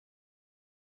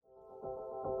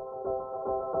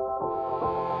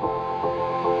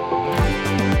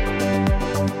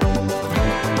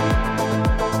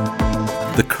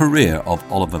The career of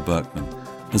Oliver Burkeman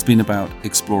has been about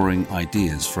exploring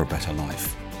ideas for a better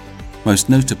life, most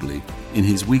notably in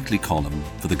his weekly column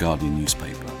for The Guardian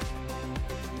newspaper.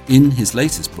 In his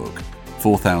latest book,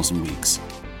 4,000 Weeks,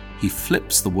 he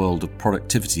flips the world of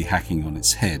productivity hacking on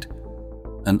its head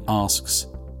and asks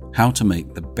how to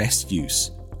make the best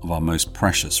use of our most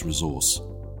precious resource.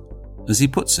 As he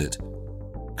puts it,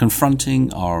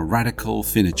 confronting our radical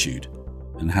finitude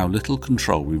and how little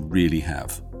control we really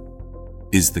have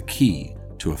is the key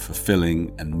to a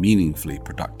fulfilling and meaningfully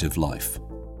productive life.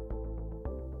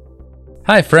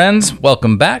 Hi, friends.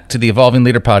 Welcome back to the Evolving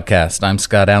Leader Podcast. I'm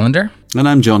Scott Allender. And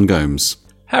I'm John Gomes.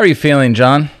 How are you feeling,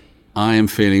 John? I am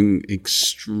feeling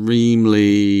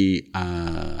extremely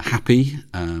happy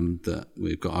that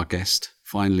we've got our guest.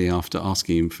 Finally, after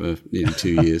asking him for nearly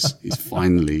 2 years, he's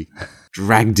finally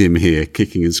dragged him here,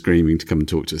 kicking and screaming, to come and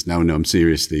talk to us. No, I'm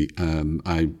seriously.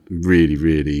 I'm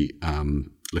really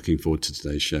looking forward to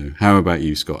today's show. How about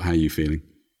you, Scott? How are you feeling?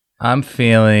 I'm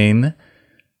feeling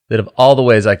that of all the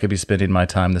ways I could be spending my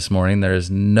time this morning, there is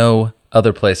no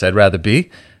other place I'd rather be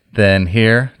than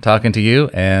here talking to you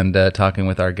and talking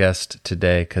with our guest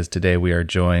today, because today we are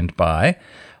joined by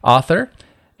author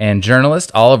and journalist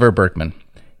Oliver Burkeman.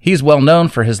 He's well known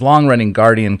for his long-running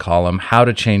Guardian column, How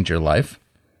to Change Your Life,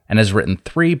 and has written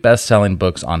 3 best-selling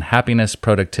books on happiness,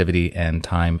 productivity, and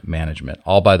time management.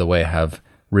 All, by the way, have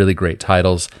really great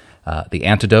titles. The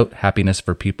Antidote, Happiness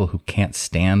for People Who Can't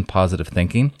Stand Positive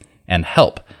Thinking, and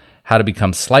Help, How to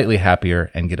Become Slightly Happier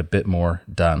and Get a Bit More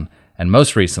Done. And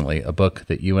most recently, a book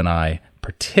that you and I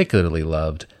particularly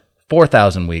loved,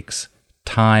 4,000 Weeks,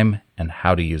 Time and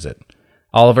How to Use It.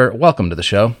 Oliver, welcome to the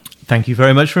show. Thank you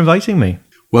very much for inviting me.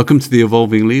 Welcome to the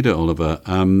Evolving Leader, Oliver.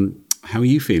 How are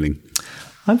you feeling?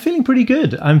 I'm feeling pretty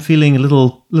good. I'm feeling a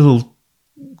little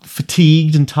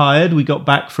fatigued and tired. We got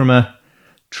back from a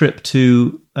trip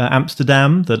to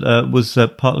Amsterdam that was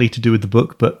partly to do with the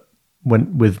book, but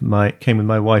came with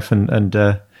my wife and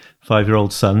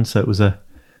 5-year-old son, so it was a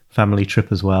family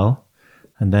trip as well.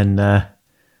 And then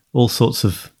all sorts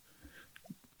of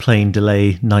plane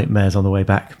delay nightmares on the way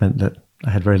back meant that I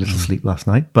had very little sleep last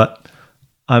night. But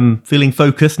I'm feeling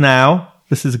focused now.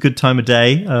 This is a good time of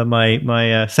day.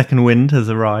 My second wind has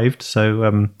arrived.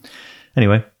 So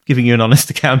anyway, giving you an honest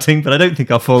accounting, but I don't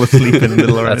think I'll fall asleep in the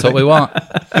middle or That's anything. what we want.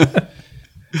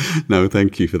 No,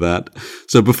 thank you for that.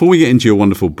 So before we get into your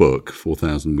wonderful book,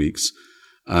 4,000 Weeks,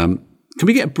 can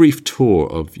we get a brief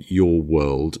tour of your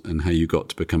world and how you got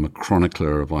to become a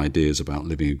chronicler of ideas about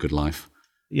living a good life?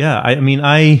 Yeah,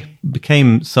 I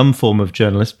became some form of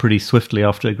journalist pretty swiftly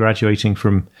after graduating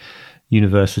from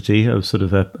university. I was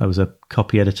a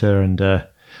copy editor and a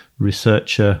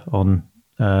researcher on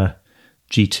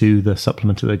G2, the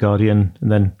supplement to The Guardian, and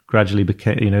then gradually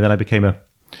I became a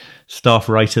staff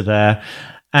writer there.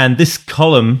 And this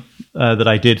column that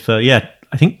I did for,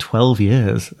 I think 12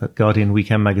 years at Guardian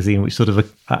Weekend magazine, which I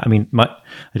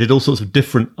did all sorts of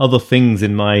different other things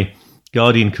in my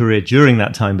Guardian career during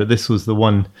that time, but this was the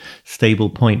one stable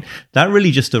point. That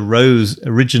really just arose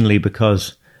originally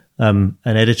because an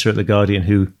editor at The Guardian,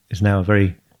 who is now a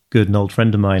very good and old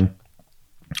friend of mine,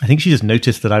 I think she just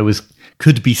noticed that I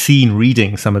could be seen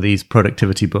reading some of these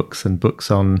productivity books and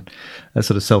books on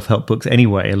sort of self-help books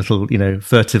anyway, a little,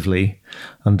 furtively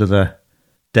under the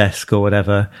desk or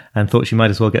whatever, and thought she might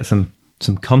as well get some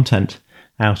content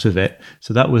out of it.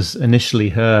 So that was initially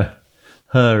her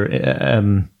sort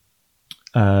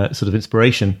of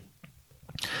inspiration.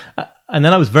 And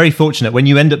then I was very fortunate. When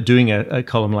you end up doing a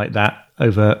column like that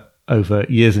over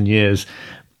years and years,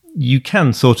 you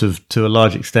can sort of, to a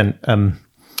large extent,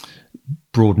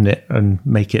 broaden it and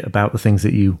make it about the things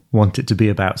that you want it to be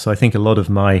about. So I think a lot of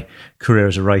my career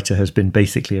as a writer has been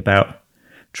basically about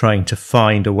trying to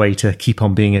find a way to keep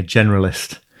on being a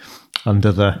generalist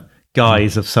under the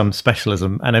guise of some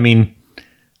specialism. And I mean,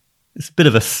 it's a bit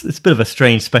of a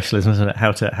strange specialism, isn't it?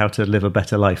 How to live a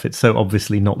better life. It's so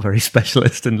obviously not very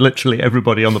specialist, and literally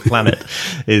everybody on the planet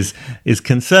is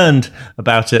concerned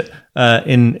about it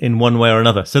in one way or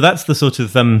another. So that's the sort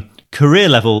of career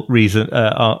level reason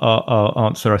our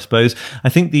answer, I suppose. I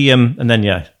think and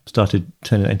then started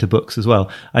turning it into books as well.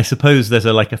 I suppose there's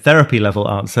a therapy level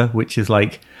answer, which is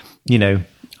I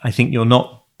think you're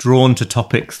not drawn to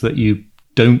topics that you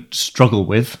don't struggle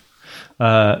with.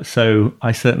 So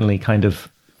I certainly kind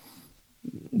of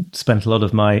spent a lot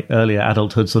of my earlier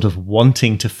adulthood sort of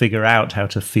wanting to figure out how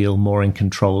to feel more in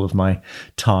control of my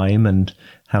time and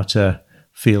how to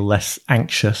feel less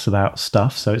anxious about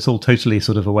stuff. So it's all totally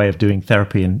sort of a way of doing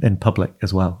therapy in public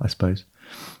as well, I suppose.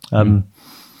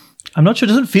 I'm not sure. It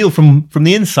doesn't feel from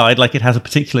the inside like it has a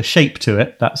particular shape to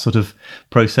it. That sort of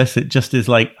process. It just is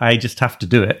like I just have to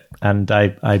do it, and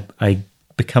I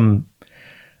become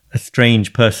a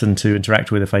strange person to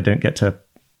interact with if I don't get to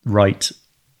write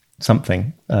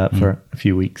something for a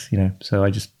few weeks. So I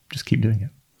just keep doing it.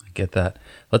 I get that.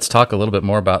 Let's talk a little bit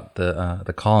more about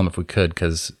the column if we could,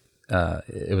 because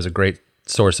it was a great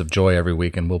source of joy every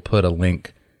week, and we'll put a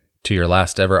link to your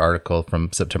last ever article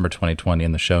from September 2020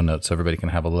 in the show notes so everybody can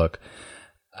have a look.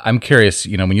 I'm curious,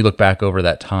 when you look back over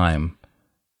that time,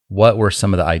 what were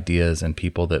some of the ideas and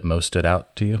people that most stood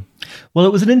out to you? Well,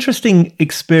 it was an interesting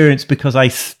experience because I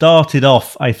started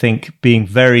off, I think, being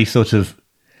very sort of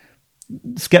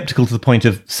skeptical to the point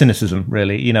of cynicism,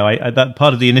 really. That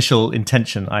part of the initial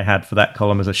intention I had for that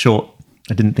column as a short,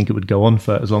 I didn't think it would go on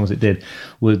for as long as it did,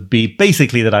 would be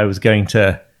basically that I was going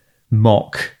to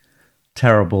mock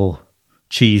terrible,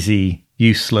 cheesy,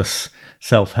 useless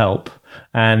self-help.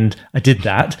 And I did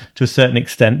that to a certain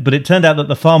extent, but it turned out that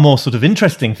the far more sort of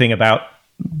interesting thing about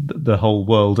the whole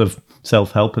world of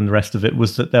self-help and the rest of it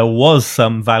was that there was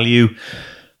some value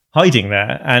hiding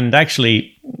there. And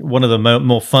actually, one of the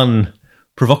more fun,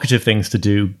 provocative things to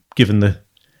do, given the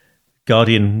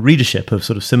Guardian readership of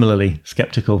sort of similarly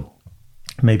skeptical,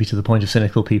 maybe to the point of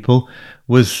cynical people,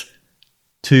 was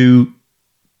to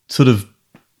sort of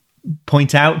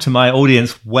point out to my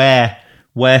audience where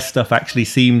stuff actually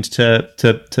seemed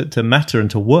to matter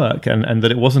and to work, and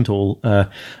that it wasn't all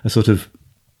a sort of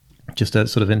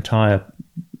entire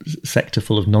sector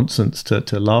full of nonsense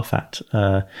to laugh at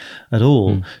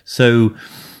all. So,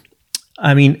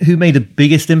 I mean, who made the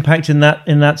biggest impact in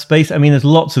that space? I mean, there's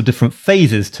lots of different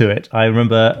phases to it. I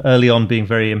remember early on being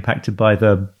very impacted by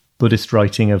the Buddhist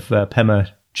writing of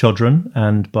Pema Chodron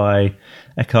and by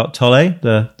Eckhart Tolle,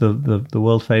 the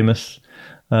world famous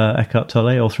Eckhart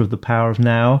Tolle, author of The Power of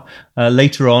Now.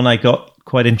 Later on, I got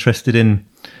quite interested in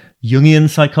Jungian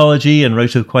psychology and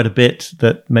wrote quite a bit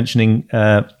mentioning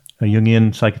a Jungian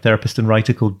psychotherapist and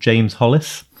writer called James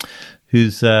Hollis,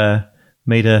 who's had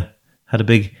a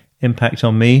big impact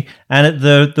on me. And at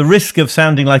the risk of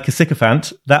sounding like a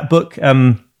sycophant, that book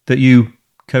that you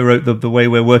co-wrote, The Way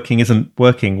We're Working Isn't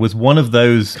Working, was one of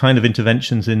those kind of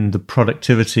interventions in the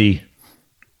productivity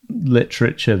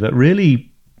literature that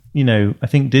really, I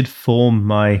think did form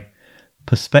my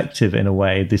perspective in a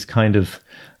way, this kind of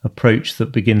approach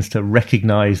that begins to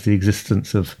recognize the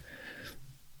existence of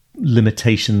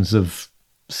limitations of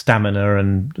stamina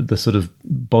and the sort of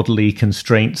bodily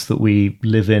constraints that we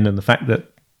live in, and the fact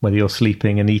that whether you're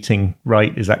sleeping and eating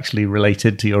right is actually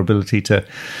related to your ability to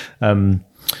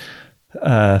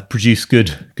produce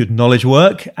good knowledge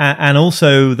work, and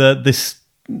also this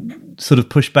sort of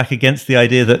pushback against the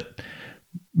idea that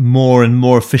more and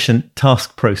more efficient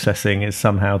task processing is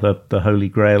somehow the holy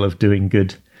grail of doing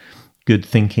good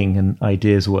thinking and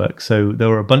ideas work. So there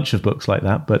were a bunch of books like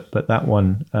that, but that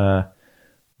one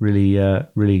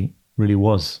really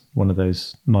was one of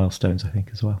those milestones, I think,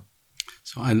 as well.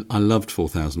 So I loved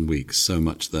 4,000 Weeks so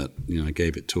much that I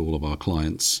gave it to all of our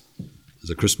clients as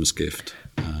a Christmas gift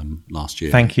last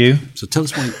year. Thank you. So tell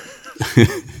us why.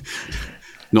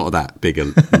 Not that big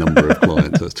a number of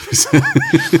clients.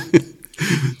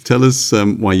 Tell us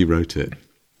why you wrote it.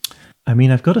 I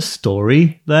mean, I've got a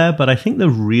story there, but I think the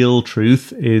real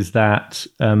truth is that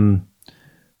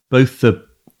both the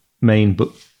main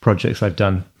book projects I've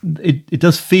done, it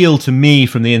does feel to me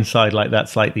from the inside like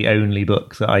that's like the only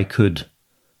book that I could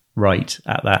write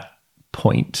at that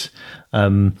point.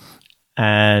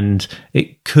 And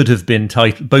it could have been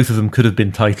titled, both of them could have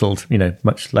been titled,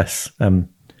 much less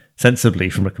sensibly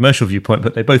from a commercial viewpoint,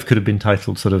 but they both could have been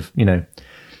titled sort of,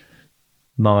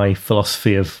 my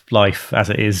philosophy of life as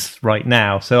it is right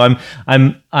now. So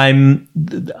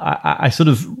I sort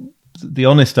of, the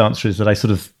honest answer is that I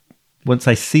sort of, once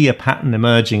I see a pattern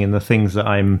emerging in the things that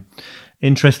I'm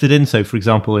interested in. So for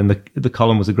example, in the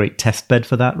column was a great test bed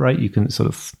for that, right? You can sort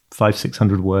of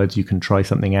 500-600 words, you can try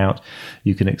something out,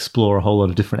 you can explore a whole lot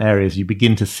of different areas. You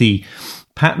begin to see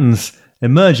patterns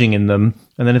emerging in them.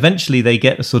 And then eventually they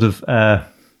get a sort of,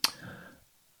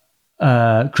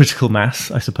 critical mass,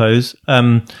 I suppose,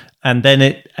 and then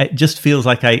it just feels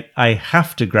like I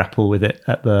have to grapple with it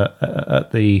at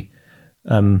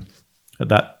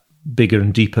that bigger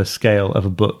and deeper scale of a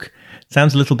book. It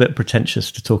sounds a little bit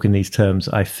pretentious to talk in these terms,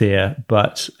 I fear,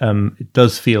 but it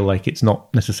does feel like it's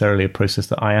not necessarily a process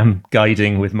that I am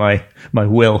guiding with my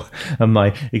will and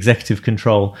my executive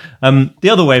control. The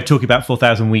other way of talking about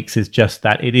 4,000 Weeks is just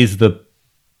that it is the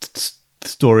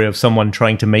story of someone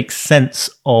trying to make sense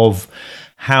of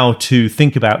how to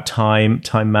think about time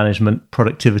management,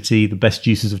 productivity, the best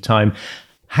uses of time,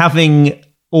 having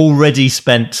already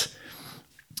spent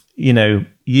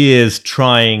years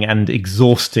trying and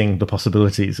exhausting the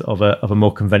possibilities of a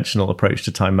more conventional approach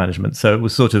to time management. So it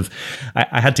was sort of,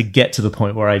 I had to get to the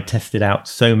point where I tested out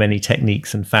so many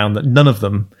techniques and found that none of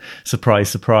them, surprise,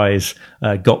 surprise,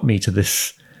 got me to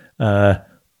this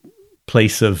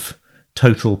place of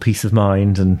total peace of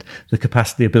mind and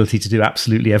the ability to do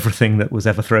absolutely everything that was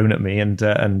ever thrown at me and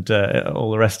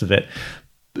all the rest of it.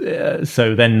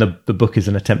 So then the book is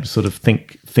an attempt to sort of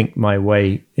think my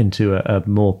way into a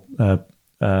more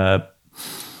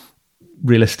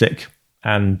realistic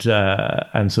and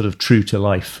sort of true to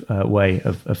life way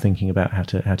of thinking about how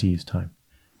to use time.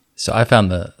 So I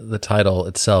found the title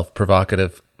itself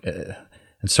provocative and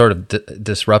sort of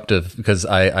disruptive, because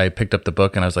I picked up the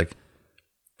book and I was like,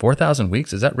 4,000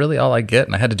 weeks? Is that really all I get?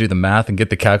 And I had to do the math and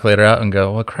get the calculator out and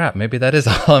go, well, crap, maybe that is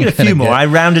all I'm going to get. A few more. I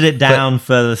rounded it down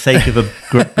for the sake of a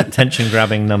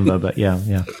attention-grabbing number, but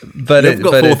yeah. But you've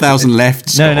got 4,000 left,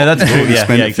 Scott. No, that's cool.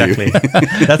 Yeah, exactly.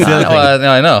 That's the other thing.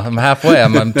 I know. I'm halfway.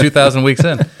 I'm 2,000 weeks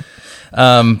in.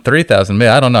 3,000, maybe.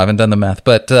 I don't know. I haven't done the math.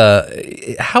 But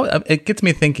how it gets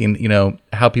me thinking,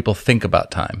 how people think about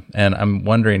time. And I'm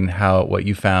wondering what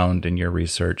you found in your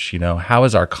research, how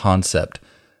is our concept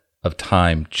of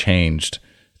time changed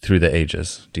through the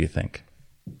ages, do you think?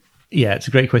 Yeah, it's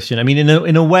a great question. I mean,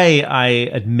 in a way, I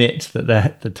admit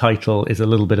that the title is a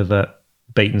little bit of a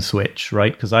bait and switch,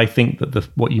 right? Because I think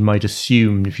that what you might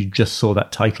assume if you just saw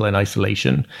that title in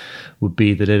isolation would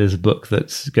be that it is a book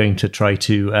that's going to try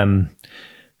to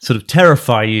sort of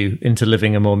terrify you into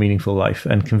living a more meaningful life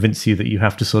and convince you that you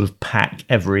have to sort of pack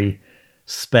every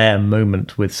spare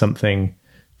moment with something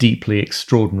deeply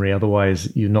extraordinary.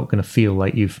 Otherwise, you're not going to feel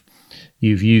like you've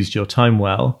used your time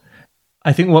well.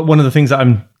 I think one of the things that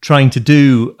I'm trying to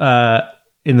do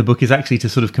in the book is actually to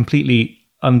sort of completely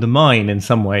undermine, in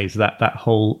some ways, that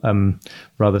whole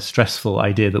rather stressful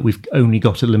idea that we've only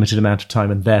got a limited amount of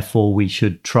time and therefore we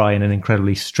should try in an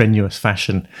incredibly strenuous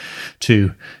fashion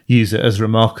to use it as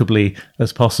remarkably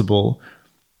as possible.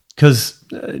 Because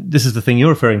this is the thing you're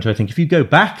referring to, I think. If you go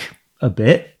back a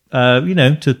bit,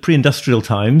 to pre-industrial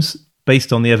times,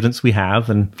 based on the evidence we have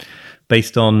and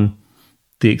based on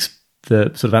the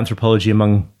sort of anthropology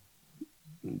among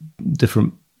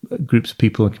different groups of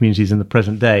people and communities in the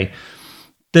present day,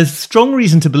 there's strong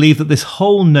reason to believe that this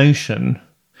whole notion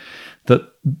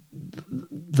that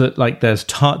like there's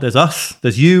us,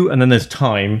 there's you, and then there's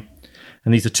time,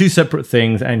 and these are two separate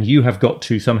things, and you have got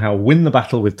to somehow win the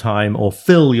battle with time or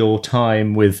fill your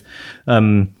time with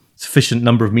sufficient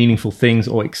number of meaningful things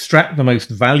or extract the most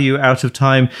value out of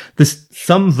time. There's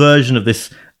some version of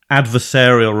this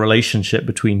adversarial relationship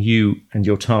between you and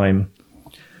your time.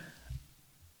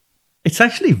 It's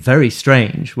actually very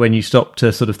strange when you stop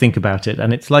to sort of think about it,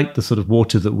 and it's like the sort of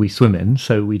water that we swim in,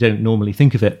 so we don't normally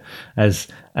think of it as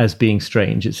being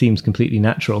strange. It seems completely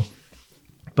natural.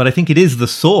 But I think it is the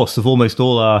source of almost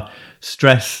all our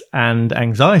stress and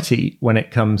anxiety when it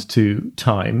comes to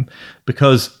time,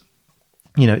 because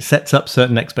it sets up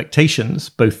certain expectations,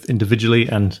 both individually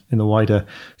and in the wider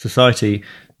society,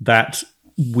 that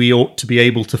we ought to be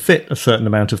able to fit a certain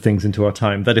amount of things into our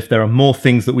time. That if there are more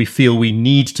things that we feel we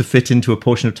need to fit into a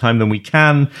portion of time than we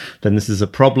can, then this is a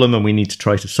problem and we need to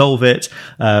try to solve it.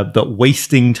 That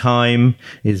wasting time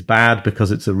is bad because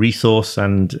it's a resource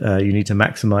and you need to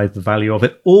maximize the value of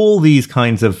it. All these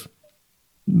kinds of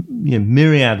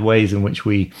myriad ways in which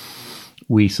we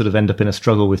sort of end up in a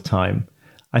struggle with time.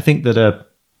 I think that a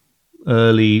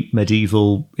early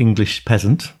medieval English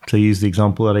peasant, to use the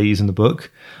example that I use in the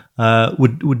book,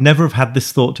 would never have had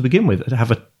this thought to begin with. To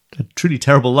have a truly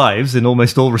terrible lives in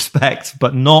almost all respects,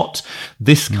 but not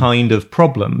this kind of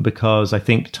problem, because I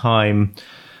think time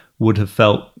would have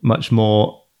felt much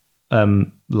more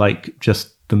like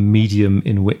just the medium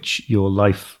in which your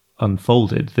life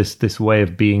unfolded. This way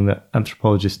of being that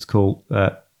anthropologists call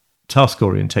task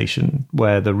orientation,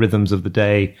 where the rhythms of the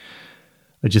day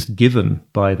are just given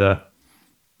by the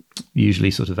usually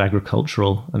sort of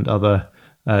agricultural and other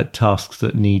tasks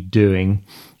that need doing.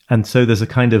 And so there's a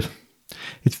kind of,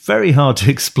 it's very hard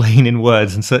to explain in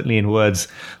words, and certainly in words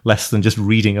less than just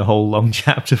reading a whole long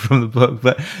chapter from the book,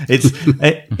 but it's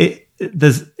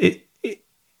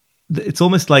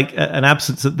almost like an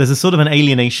absence there's a sort of an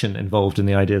alienation involved in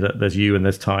the idea that there's you and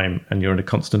there's time and you're in a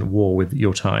constant war with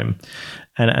your time.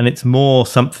 And it's more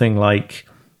something like,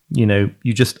 you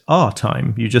just are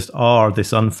time. You just are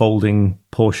this unfolding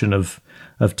portion of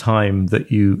time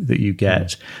that you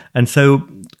get. And so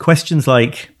questions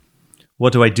like,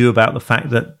 what do I do about the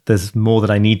fact that there's more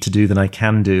that I need to do than I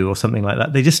can do, or something like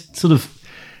that, they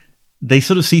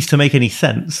sort of cease to make any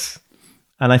sense.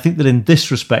 And I think that in this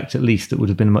respect, at least, it would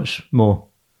have been a much more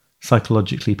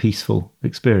psychologically peaceful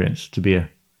experience to be a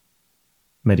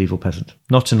medieval peasant,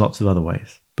 not in lots of other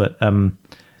ways. But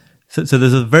so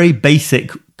there's a very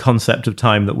basic concept of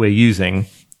time that we're using.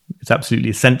 It's absolutely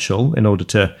essential in order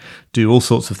to do all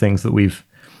sorts of things that we've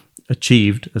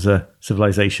achieved as a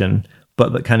civilization,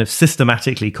 but that kind of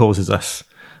systematically causes us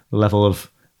a level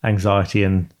of anxiety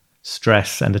and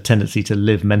stress and a tendency to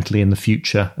live mentally in the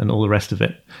future and all the rest of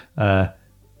it,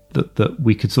 that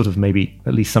we could sort of maybe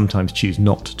at least sometimes choose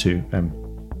not to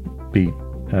be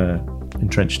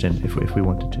entrenched in if we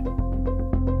wanted to.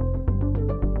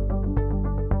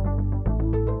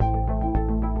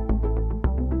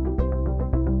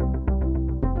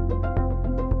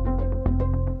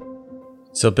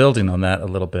 So building on that a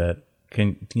little bit,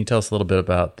 can you tell us a little bit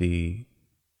about the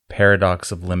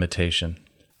paradox of limitation?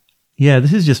 Yeah,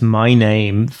 this is just my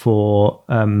name for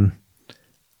an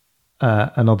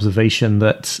observation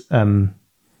that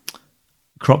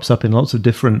crops up in lots of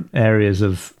different areas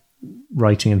of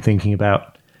writing and thinking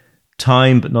about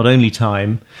time, but not only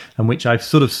time, and which I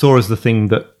sort of saw as the thing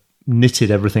that knitted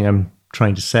everything I'm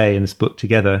trying to say in this book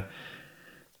together,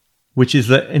 which is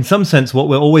that in some sense what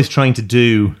we're always trying to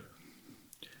do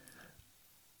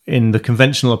in the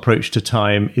conventional approach to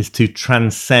time is to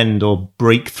transcend or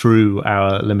break through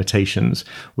our limitations.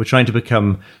 We're trying to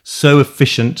become so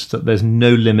efficient that there's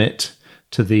no limit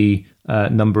to the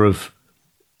number of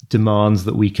demands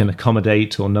that we can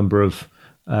accommodate or number of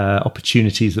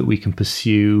opportunities that we can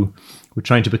pursue. We're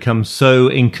trying to become so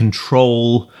in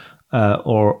control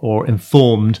or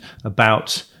informed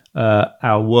about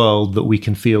our world that we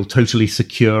can feel totally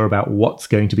secure about what's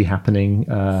going to be happening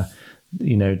down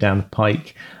the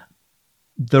pike.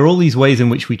 There are all these ways in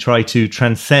which we try to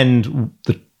transcend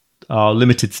our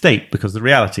limited state, because the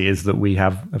reality is that we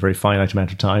have a very finite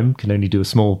amount of time, can only do a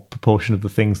small proportion of the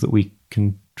things that we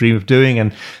can dream of doing,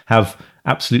 and have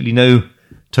absolutely no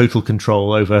total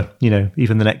control over,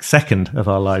 even the next second of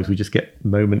our lives. We just get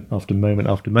moment after moment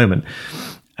after moment.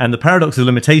 And the paradox of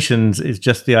limitations is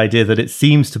just the idea that it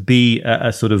seems to be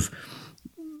a sort of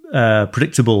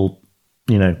predictable,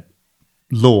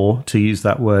 law, to use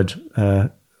that word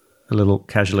a little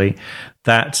casually,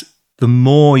 that the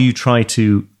more you try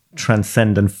to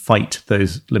transcend and fight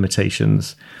those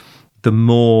limitations, the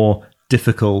more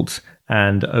difficult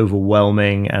and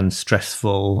overwhelming and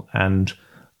stressful and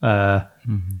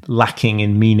lacking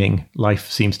in meaning life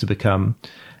seems to become.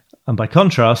 And by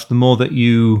contrast, the more that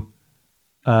you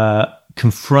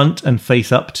confront and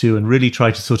face up to and really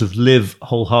try to sort of live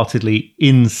wholeheartedly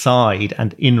inside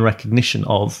and in recognition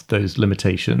of those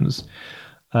limitations,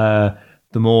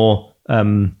 the more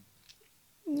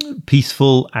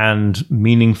peaceful and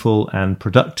meaningful and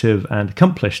productive and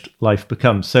accomplished life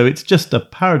becomes. So it's just a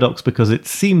paradox because it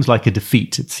seems like a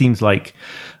defeat. It seems like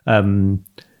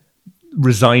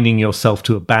resigning yourself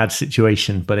to a bad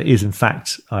situation, but it is, in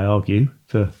fact, I argue,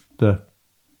 the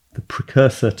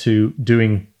precursor to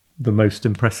doing the most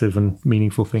impressive and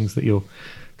meaningful things that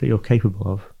you're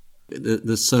capable of.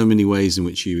 There's so many ways in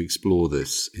which you explore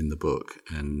this in the book,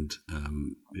 and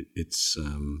it's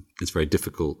very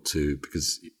difficult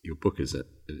because your book is at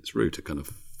its root a kind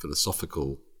of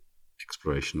philosophical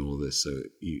exploration of all this. So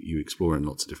you explore it in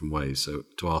lots of different ways. So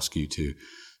to ask you to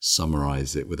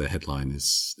summarize it with a headline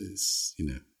is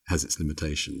has its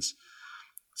limitations.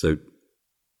 So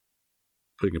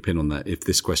putting a pin on that, if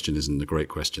this question isn't a great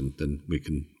question, then we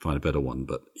can find a better one.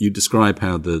 But you describe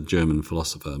how the German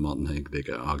philosopher Martin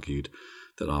Heidegger argued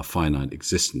that our finite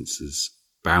existence is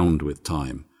bound with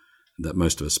time, and that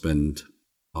most of us spend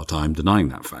our time denying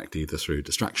that fact, either through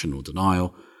distraction or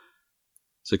denial.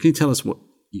 So can you tell us what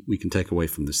we can take away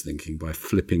from this thinking by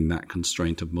flipping that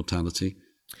constraint of mortality?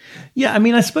 Yeah, I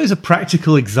mean, I suppose a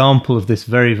practical example of this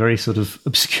very, very sort of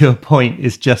obscure point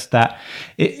is just that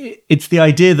it's the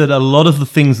idea that a lot of the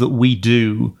things that we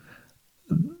do,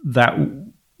 that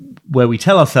where we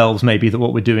tell ourselves maybe that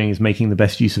what we're doing is making the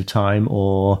best use of time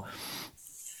or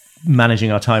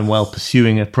managing our time well,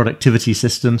 pursuing a productivity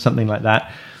system, something like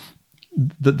that,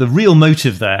 that the real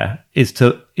motive there is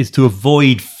to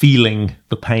avoid feeling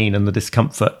the pain and the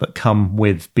discomfort that come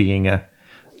with being a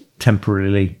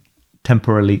temporarily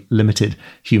limited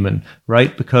human,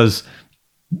 right? Because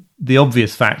the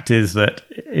obvious fact is that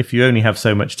if you only have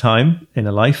so much time in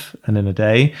a life and in a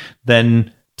day,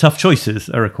 then tough choices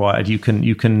are required. You can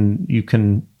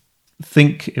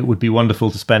think it would be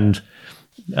wonderful to spend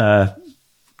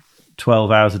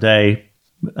 12 hours a day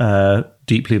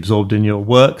deeply absorbed in your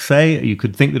work, say. You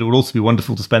could think that it would also be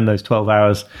wonderful to spend those 12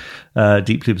 hours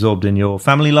deeply absorbed in your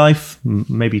family life,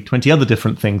 maybe 20 other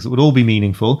different things that would all be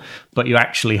meaningful, but you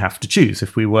actually have to choose.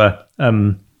 If we were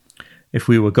if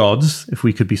we were gods, if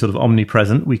we could be sort of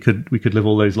omnipresent, we could live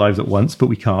all those lives at once, but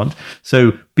we can't.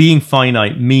 So being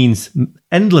finite means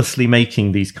endlessly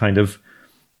making these kind of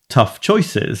tough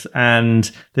choices,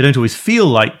 and they don't always feel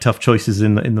like tough choices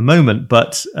in the moment,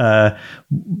 but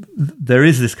there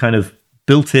is this kind of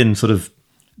built-in sort of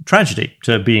tragedy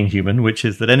to being human, which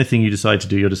is that anything you decide to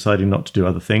do, you're deciding not to do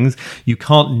other things. You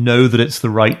can't know that it's the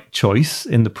right choice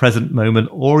in the present moment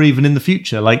or even in the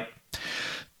future. Like,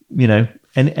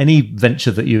 any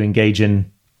venture that you engage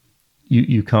in,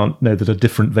 you can't know that a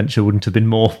different venture wouldn't have been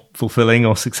more fulfilling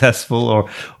or successful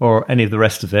or any of the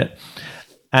rest of it.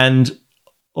 And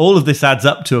all of this adds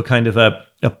up to a kind of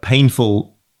a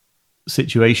painful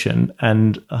situation.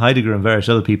 And Heidegger and various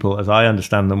other people, as I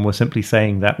understand them, were simply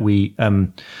saying that we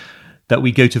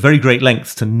go to very great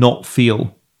lengths to not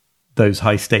feel those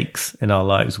high stakes in our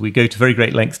lives. We go to very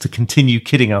great lengths to continue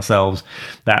kidding ourselves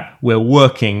that we're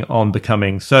working on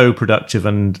becoming so productive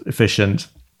and efficient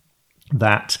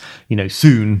that,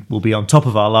 soon we'll be on top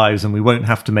of our lives and we won't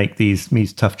have to make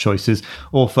these tough choices.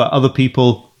 Or for other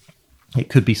people, it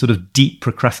could be sort of deep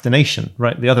procrastination,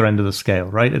 right? The other end of the scale,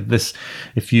 right?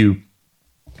 If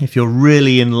you're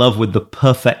really in love with the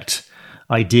perfect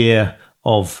idea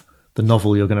of the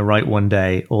novel you're going to write one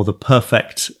day, or the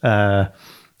perfect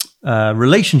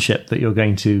relationship that you're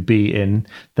going to be in,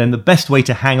 then the best way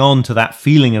to hang on to that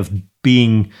feeling of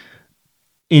being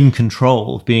in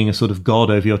control, of being a sort of god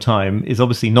over your time, is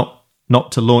obviously not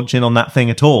to launch in on that thing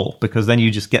at all, because then you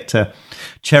just get to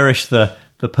cherish the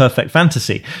perfect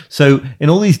fantasy. So in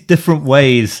all these different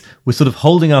ways, we're sort of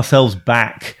holding ourselves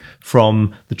back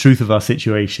from the truth of our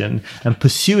situation and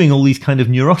pursuing all these kind of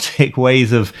neurotic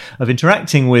ways of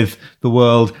interacting with the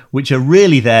world, which are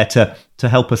really there to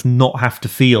help us not have to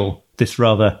feel this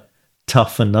rather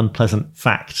tough and unpleasant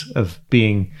fact of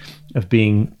being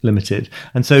limited.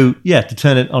 And so, to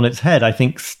turn it on its head, I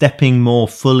think stepping more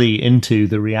fully into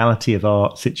the reality of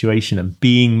our situation and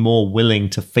being more willing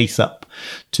to face up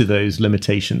to those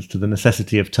limitations, to the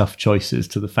necessity of tough choices,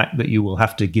 to the fact that you will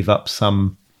have to give up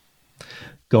some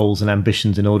goals and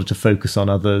ambitions in order to focus on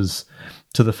others,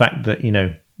 to the fact that,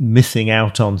 missing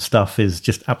out on stuff is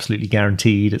just absolutely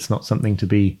guaranteed. It's not something to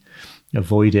be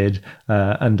avoided,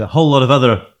 and a whole lot of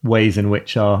other ways in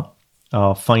which our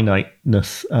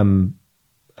finiteness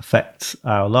affects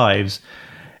our lives.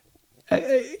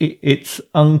 It's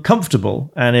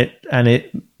uncomfortable and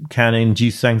it can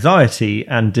induce anxiety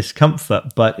and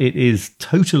discomfort, but it is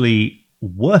totally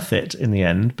worth it in the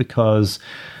end, because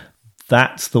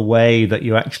that's the way that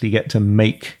you actually get to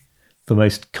make the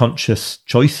most conscious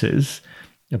choices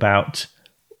about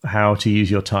how to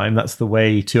use your time. That's the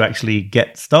way to actually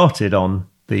get started on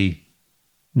the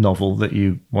novel that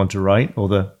you want to write, or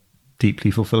the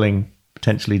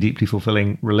potentially deeply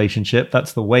fulfilling relationship.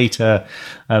 That's the way to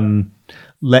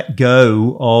let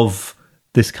go of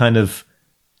this kind of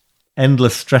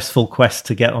endless stressful quest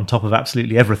to get on top of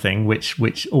absolutely everything,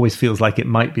 which always feels like it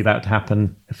might be about to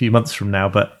happen a few months from now,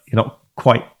 but you're not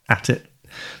quite at it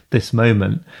this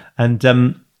moment. And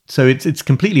so it's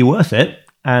completely worth it.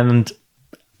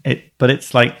 But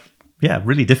it's like,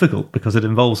 really difficult, because it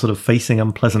involves sort of facing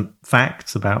unpleasant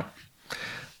facts about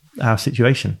our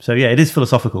situation. So it is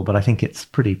philosophical, but I think it's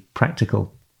pretty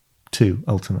practical too,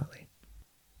 ultimately.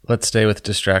 Let's stay with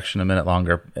distraction a minute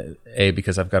longer. A,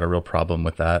 because I've got a real problem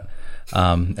with that.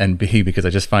 And B, because I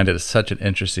just find it such an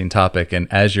interesting topic.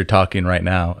 And as you're talking right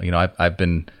now, I've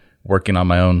been working on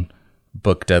my own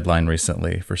book deadline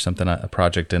recently for a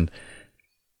project. And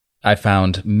I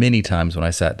found many times when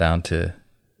I sat down to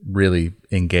really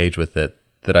engage with it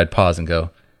that I'd pause and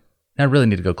go, I really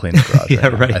need to go clean the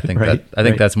garage. Right. I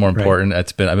think that's more important.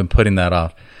 I've been putting that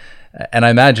off. And I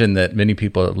imagine that many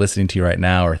people listening to you right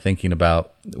now are thinking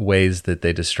about ways that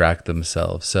they distract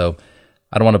themselves. So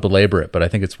I don't want to belabor it, but I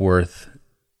think it's worth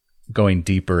going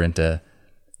deeper into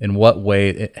in what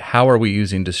way, how are we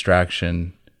using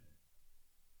distraction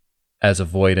as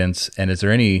avoidance? And is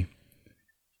there any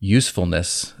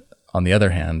usefulness, on the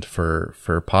other hand, for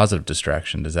positive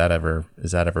distraction? Does that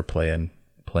ever play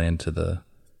into the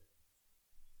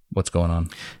what's going on?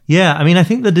 Yeah, I mean, I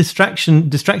think the distraction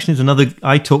is another.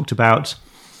 I talked about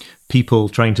people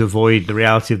trying to avoid the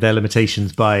reality of their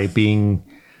limitations by being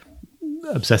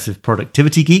obsessive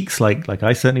productivity geeks, like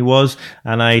I certainly was,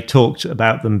 and I talked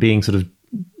about them being sort of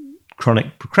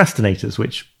chronic procrastinators,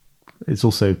 which is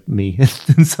also me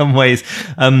in some ways.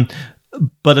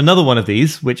 But another one of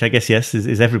these, which I guess, yes,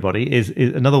 is everybody, is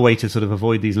another way to sort of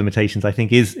avoid these limitations, I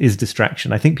think, is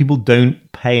distraction. I think people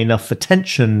don't pay enough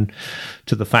attention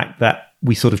to the fact that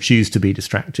we sort of choose to be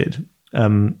distracted.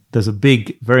 There's a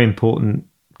big, very important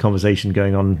conversation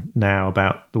going on now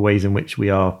about the ways in which we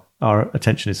are our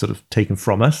attention is sort of taken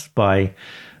from us by,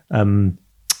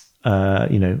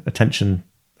 attention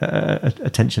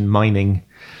mining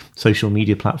social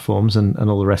media platforms and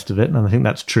all the rest of it. And I think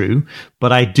that's true.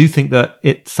 But I do think that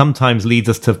it sometimes leads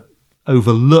us to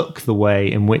overlook the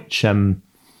way in which,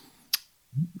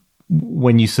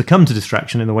 when you succumb to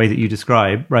distraction in the way that you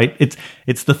describe, right?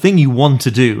 It's the thing you want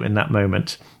to do in that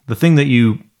moment. The thing that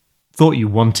you thought you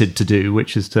wanted to do,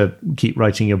 which is to keep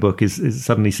writing your book, is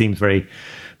suddenly seems very,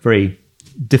 very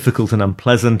difficult and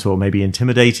unpleasant, or maybe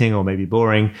intimidating, or maybe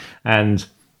boring. And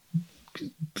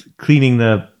cleaning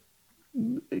the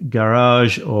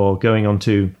garage, or going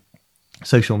onto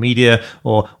social media,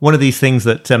 or one of these things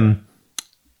that,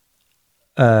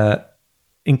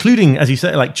 including, as you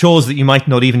say, like chores that you might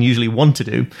not even usually want to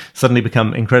do, suddenly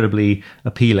become incredibly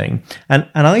appealing. And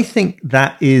I think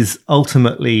that is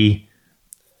ultimately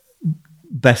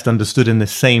best understood in the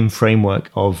same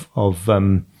framework of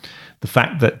the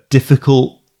fact that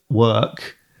difficult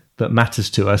work that matters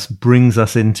to us brings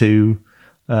us into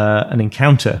an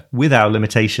encounter with our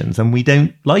limitations, and we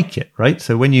don't like it, right?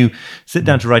 So when you sit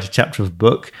down to write a chapter of a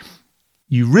book,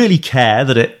 you really care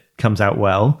that it comes out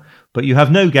well, but you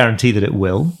have no guarantee that it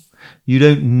will. You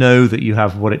don't know that you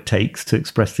have what it takes to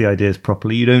express the ideas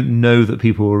properly. You don't know that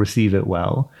people will receive it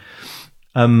well.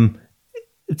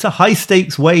 It's a high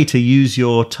stakes way to use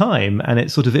your time, and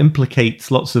it sort of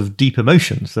implicates lots of deep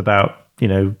emotions about,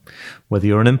 whether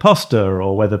you're an imposter,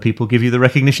 or whether people give you the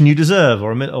recognition you deserve,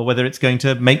 or whether it's going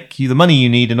to make you the money you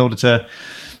need in order to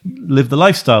live the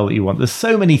lifestyle that you want. There's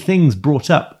so many things brought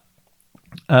up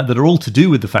that are all to do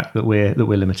with the fact that we're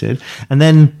limited. And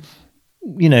then,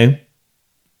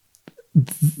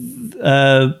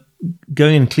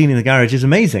 going and cleaning the garage is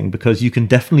amazing because you can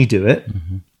definitely do it.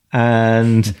 Mm-hmm.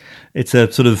 And it's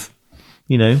a sort of,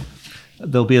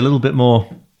 there'll be a little bit more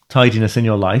tidiness in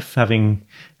your life having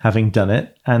done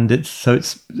it, and it's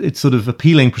sort of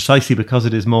appealing precisely because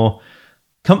it is more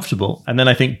comfortable. And then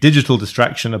I think digital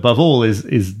distraction above all is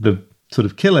the sort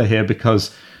of killer here,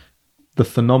 because the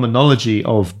phenomenology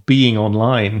of being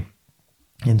online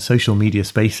in social media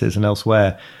spaces and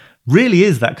elsewhere really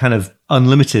is that kind of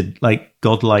unlimited, like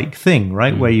godlike thing,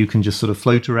 right? Where you can just sort of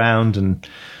float around and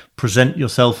present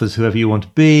yourself as whoever you want to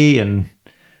be and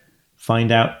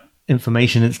find out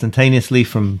information instantaneously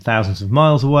from thousands of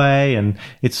miles away. And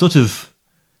it's the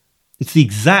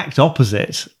exact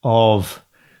opposite of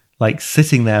like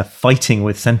sitting there fighting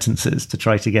with sentences to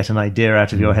try to get an idea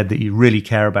out of your head that you really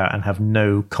care about and have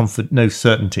no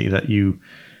certainty that you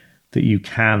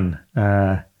can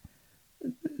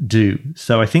do.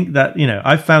 So I think that,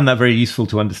 I've found that very useful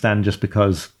to understand, just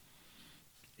because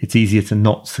it's easier to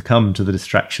not succumb to the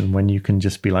distraction when you can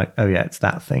just be like, oh yeah, it's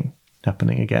that thing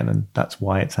happening again, and that's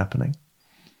why it's happening.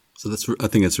 So I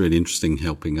think it's really interesting,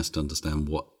 helping us to understand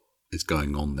what is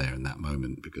going on there in that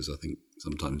moment, because I think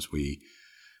sometimes we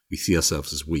see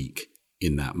ourselves as weak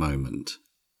in that moment,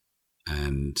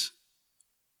 and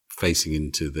facing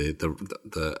into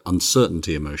the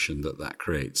uncertainty emotion that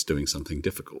creates doing something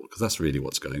difficult, because that's really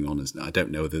what's going on, isn't it? I don't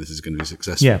know whether this is going to be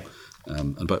successful. Yeah.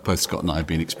 And both Scott and I have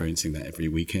been experiencing that every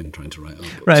weekend trying to write our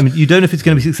books. Right. I mean, you don't know if it's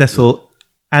going to be successful,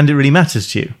 and it really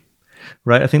matters to you,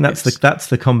 right? I think that's that's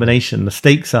the combination. The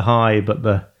stakes are high, but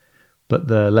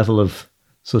the level of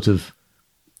sort of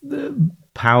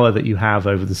power that you have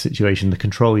over the situation, the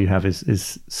control you have,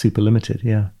 is super limited.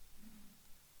 Yeah.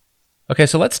 Okay,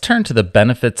 so let's turn to the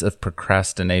benefits of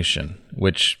procrastination,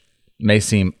 which may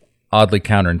seem oddly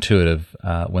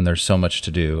counterintuitive when there's so much to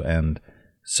do and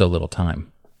so little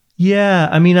time. Yeah,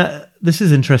 I mean, this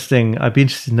is interesting. I'd be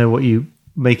interested to know what you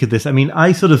make of this. I mean,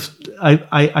 I sort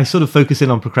of focus in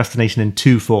on procrastination in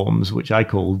two forms, which I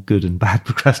call good and bad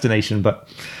procrastination. But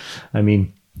I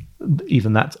mean,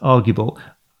 even that's arguable.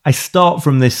 I start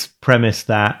from this premise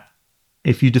that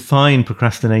if you define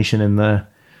procrastination in the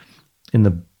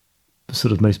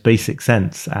sort of most basic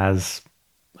sense as,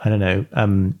 I don't know,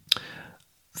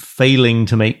 failing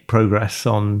to make progress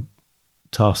on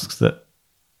tasks that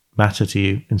matter to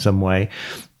you in some way,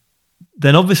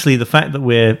 then obviously the fact that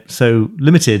we're so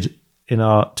limited in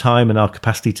our time and our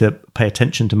capacity to pay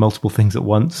attention to multiple things at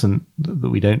once, and that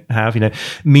we don't have,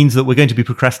 means that we're going to be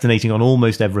procrastinating on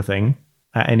almost everything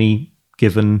at any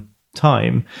given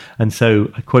time. And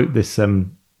so I quote this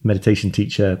meditation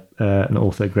teacher and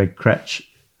author, Greg Kretsch,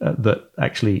 that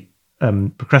actually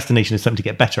procrastination is something to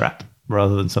get better at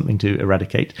rather than something to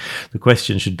eradicate. The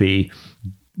question should be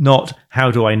not how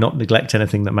do I not neglect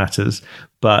anything that matters,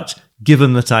 but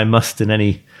given that I must in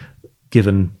any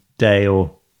given day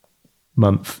or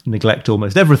month neglect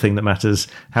almost everything that matters,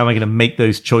 how am I going to make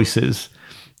those choices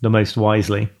the most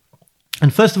wisely?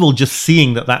 And first of all, just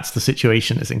seeing that that's the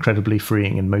situation is incredibly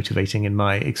freeing and motivating in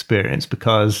my experience,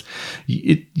 because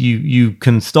you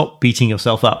can stop beating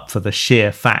yourself up for the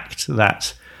sheer fact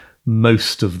that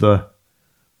most of the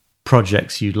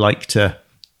projects you'd like to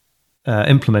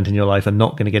implement in your life are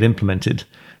not going to get implemented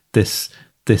this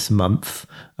month,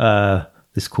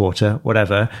 this quarter,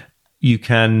 whatever. You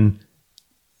can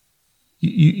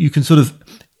sort of,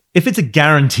 if it's a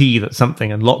guarantee that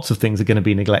something and lots of things are going to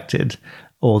be neglected,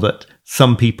 or that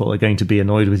some people are going to be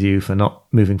annoyed with you for not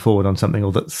moving forward on something,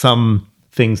 or that some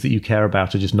things that you care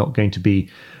about are just not going to be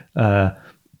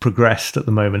progressed at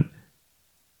the moment,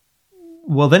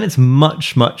 well, then it's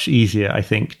much, much easier, I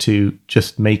think, to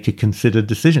just make a considered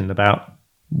decision about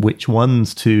which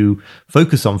ones to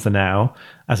focus on for now,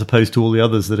 as opposed to all the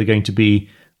others that are going to be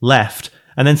left.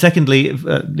 And then secondly,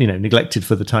 neglected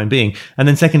for the time being. And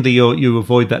then secondly, you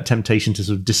avoid that temptation to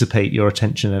sort of dissipate your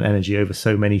attention and energy over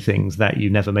so many things that you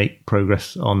never make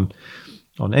progress on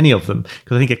any of them.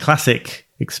 Because I think a classic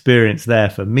experience there,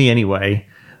 for me anyway,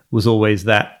 was always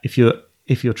that if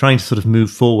you're trying to sort of move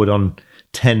forward on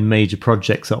 10 major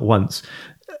projects at once,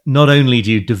 not only do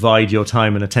you divide your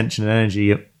time and attention and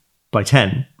energy by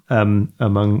 10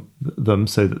 among them,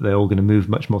 so that they're all going to move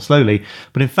much more slowly,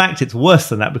 but in fact it's worse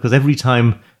than that, because every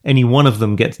time any one of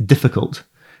them gets difficult,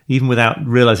 even without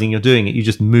realizing you're doing it, you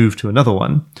just move to another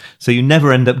one. So you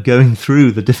never end up going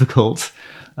through the difficult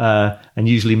and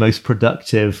usually most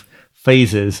productive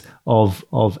phases of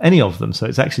any of them. So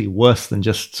it's actually worse than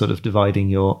just sort of dividing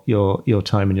your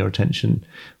time and your attention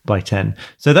by 10.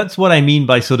 So that's what I mean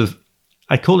by sort of,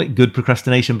 I call it good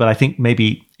procrastination, but I think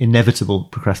maybe inevitable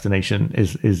procrastination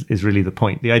is really the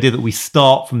point. The idea that we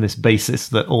start from this basis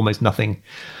that almost nothing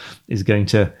is going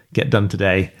to get done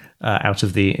today out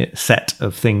of the set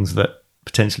of things that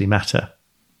potentially matter,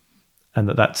 and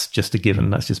that's just a given,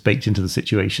 that's just baked into the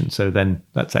situation. So then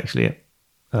that's actually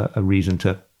a reason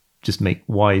to just make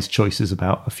wise choices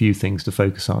about a few things to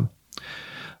focus on.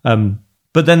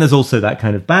 But then there's also that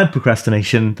kind of bad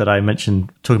procrastination that I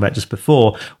mentioned, talking about just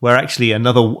before, where actually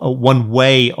one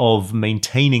way of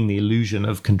maintaining the illusion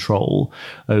of control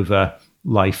over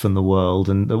life and the world,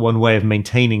 and the one way of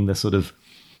maintaining the sort of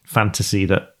fantasy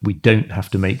that we don't have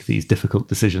to make these difficult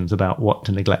decisions about what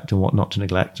to neglect and what not to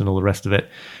neglect and all the rest of it,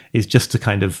 is just to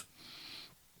kind of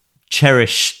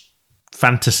cherish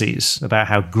fantasies about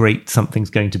how great something's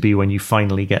going to be when you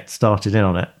finally get started in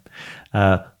on it.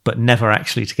 But never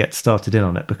actually to get started in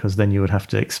on it, because then you would have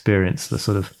to experience the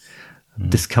sort of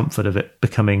discomfort of it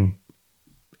becoming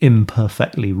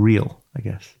imperfectly real, I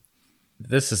guess.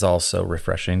 This is also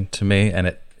refreshing to me, and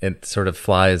it sort of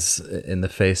flies in the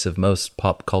face of most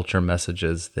pop culture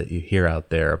messages that you hear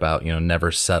out there about,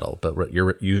 never settle. But what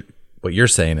you're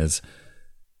saying is,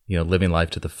 living life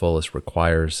to the fullest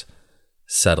requires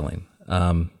settling.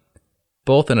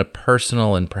 Both in a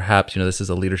personal and perhaps, this is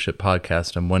a leadership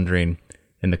podcast, I'm wondering,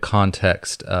 in the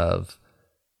context of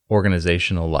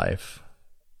organizational life,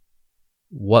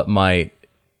 what might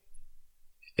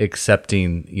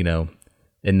accepting,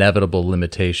 inevitable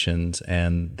limitations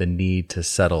and the need to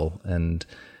settle and,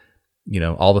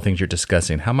 all the things you're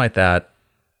discussing, how might that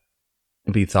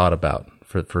be thought about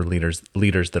for leaders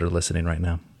that are listening right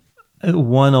now?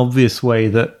 One obvious way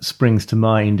that springs to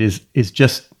mind is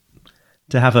just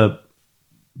to have a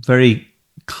very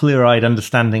clear-eyed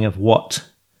understanding of what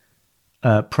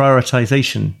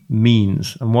prioritization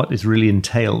means and what is really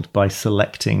entailed by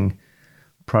selecting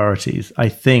priorities. I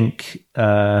think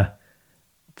that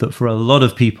for a lot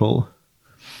of people,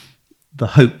 the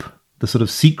hope, the sort of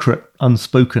secret,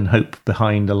 unspoken hope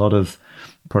behind a lot of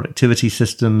productivity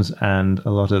systems and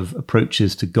a lot of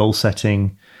approaches to goal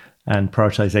setting and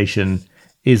prioritization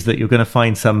is that you're going to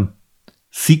find some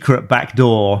secret back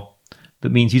door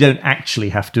that means you don't actually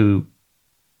have to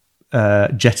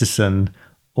jettison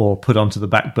or put onto the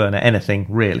back burner anything,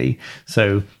 really.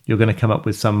 So you're going to come up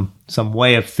with some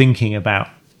way of thinking about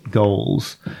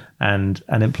goals and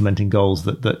implementing goals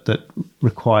that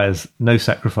requires no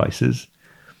sacrifices.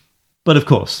 But of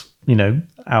course,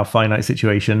 our finite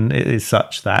situation is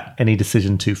such that any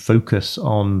decision to focus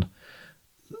on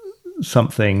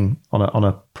something on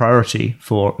a priority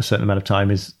for a certain amount of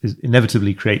time is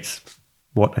inevitably creates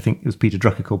what I think it was Peter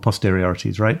Drucker called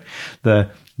posteriorities, right? There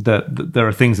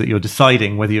are things that you're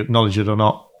deciding whether you acknowledge it or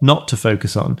not to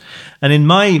focus on. And in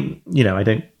my, I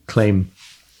don't claim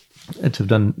to have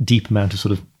done deep amount of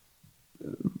sort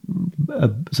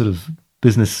of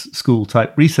business school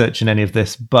type research in any of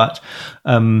this, but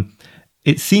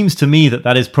it seems to me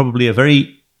that is probably a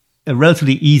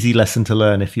relatively easy lesson to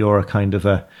learn if you're a kind of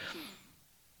a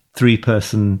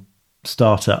 3-person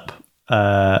startup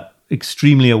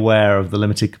extremely aware of the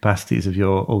limited capacities of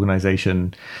your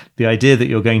organization, the idea that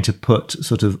you're going to put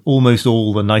sort of almost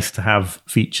all the nice to have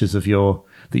features of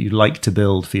that you'd like to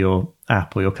build for your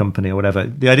app or your company or whatever,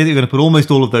 the idea that you're going to put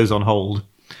almost all of those on hold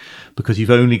because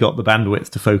you've only got the bandwidth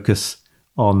to focus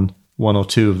on one or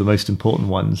two of the most important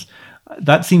ones,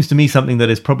 that seems to me something that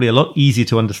is probably a lot easier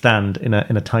to understand in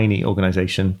a tiny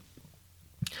organization,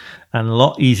 and a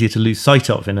lot easier to lose sight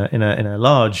of in a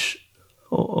large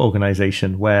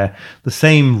organization where the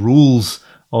same rules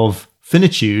of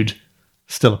finitude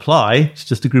still apply. It's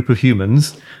just a group of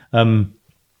humans.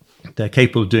 They're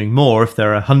capable of doing more if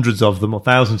there are hundreds of them or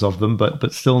thousands of them,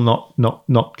 but still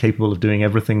not capable of doing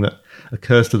everything that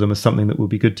occurs to them as something that would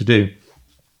be good to do.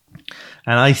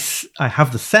 And I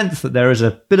have the sense that there is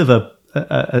a bit of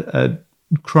a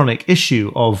chronic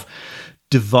issue of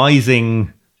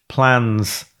devising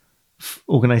plans,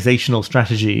 organizational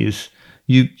strategies.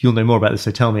 You'll know more about this,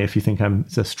 so tell me if you think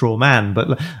it's a straw man,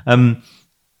 but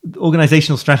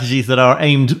organizational strategies that are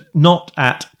aimed not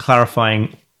at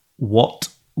clarifying what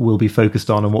will be focused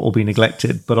on and what will be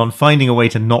neglected, but on finding a way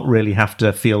to not really have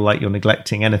to feel like you're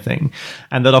neglecting anything,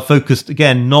 and that are focused,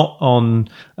 again, not on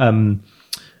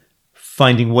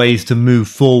finding ways to move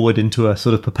forward into a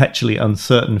sort of perpetually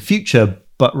uncertain future,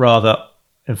 but rather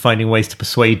in finding ways to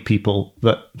persuade people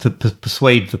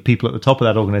persuade the people at the top of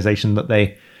that organization that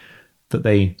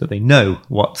they know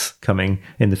what's coming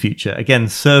in the future. Again,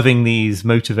 serving these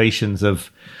motivations of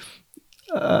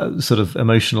sort of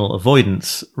emotional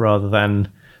avoidance rather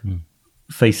than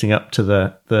facing up to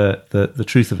the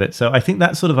truth of it. So I think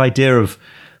that sort of idea of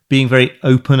being very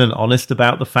open and honest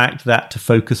about the fact that to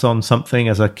focus on something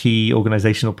as a key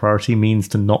organizational priority means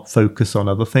to not focus on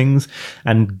other things,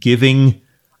 and giving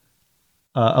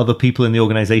other people in the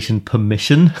organization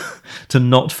permission to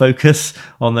not focus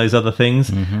on those other things.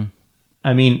 Mm-hmm.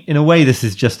 I mean, in a way, this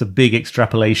is just a big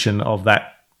extrapolation of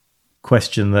that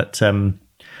question that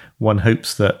one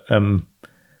hopes that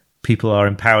people are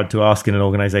empowered to ask in an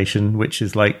organization, which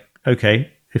is like,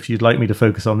 okay, if you'd like me to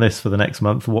focus on this for the next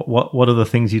month, what are the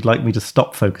things you'd like me to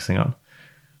stop focusing on?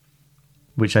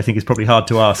 Which I think is probably hard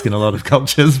to ask in a lot of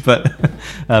cultures, but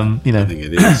I think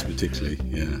it is particularly,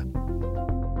 yeah.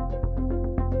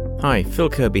 Hi, Phil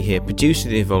Kirby here, producer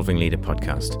of the Evolving Leader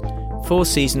podcast. 4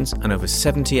 seasons and over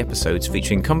 70 episodes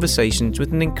featuring conversations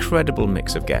with an incredible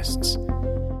mix of guests.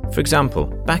 For example,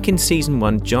 back in season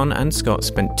 1, John and Scott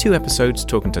spent 2 episodes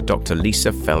talking to Dr.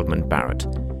 Lisa Feldman Barrett.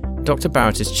 Dr.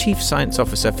 Barrett is Chief Science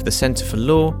Officer for the Center for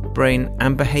Law, Brain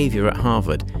and Behavior at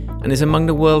Harvard, and is among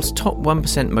the world's top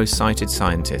 1% most cited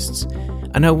scientists.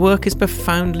 And her work is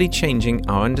profoundly changing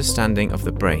our understanding of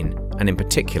the brain, and in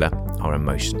particular, our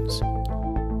emotions.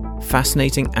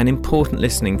 Fascinating and important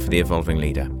listening for the Evolving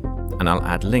Leader, and I'll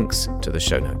add links to the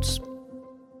show notes.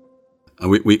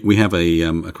 We have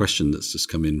a question that's just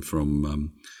come in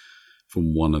from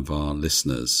one of our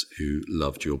listeners who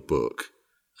loved your book.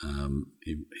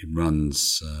 He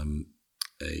runs an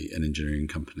engineering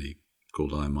company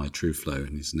called I Am My True Flow,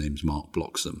 and his name's Mark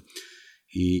Bloxham.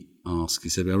 He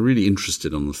said, "I'm really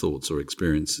interested on the thoughts or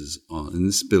experiences in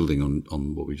this building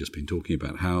on what we've just been talking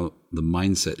about, how the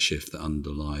mindset shift that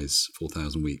underlies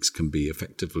 4,000 Weeks can be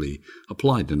effectively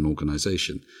applied in an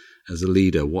organization. As a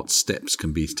leader, what steps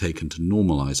can be taken to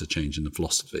normalize a change in the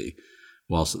philosophy,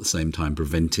 whilst at the same time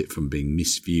prevent it from being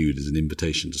misviewed as an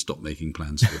invitation to stop making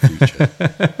plans for the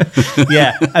future?"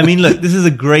 Yeah, I mean, look, this is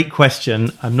a great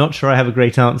question. I'm not sure I have a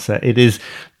great answer. It is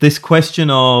this question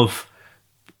of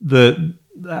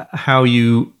how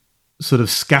you sort of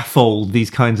scaffold these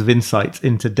kinds of insights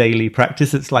into daily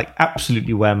practice. It's like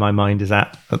absolutely where my mind is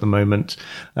at the moment.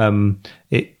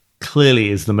 It clearly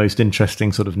is the most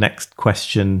interesting sort of next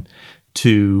question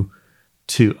to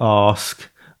ask.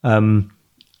 I'm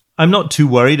not too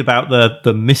worried about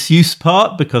the misuse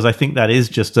part, because I think that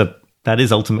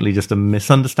is ultimately just a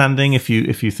misunderstanding. If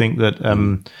you think that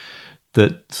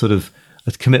that sort of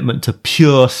a commitment to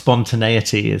pure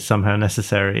spontaneity is somehow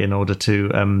necessary in order to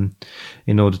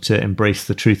embrace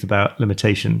the truth about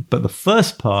limitation. But the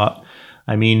first part,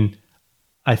 I mean,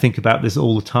 I think about this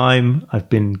all the time. I've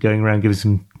been going around giving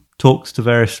some talks to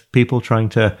various people, trying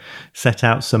to set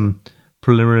out some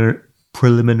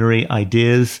preliminary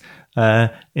ideas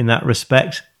in that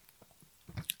respect.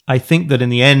 I think that in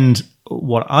the end,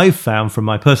 what I've found from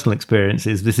my personal experience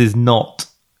is this is not,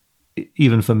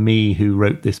 even for me who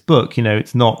wrote this book,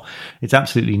 it's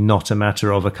absolutely not a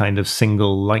matter of a kind of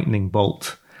single lightning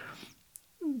bolt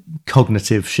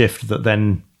cognitive shift that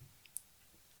then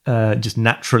just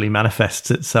naturally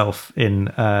manifests itself in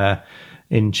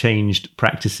changed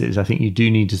practices. I think you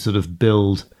do need to sort of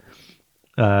build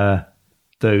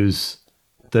those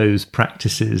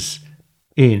practices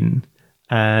in.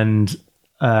 And,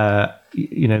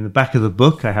 in the back of the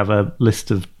book, I have a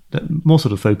list of more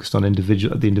sort of focused on the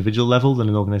individual level than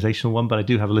an organizational one, but I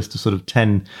do have a list of sort of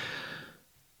 10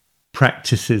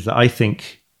 practices that I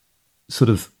think sort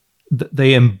of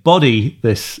they embody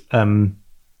this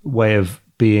way of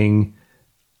being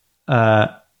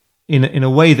in a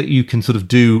way that you can sort of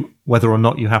do whether or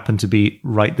not you happen to be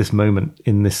right this moment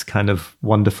in this kind of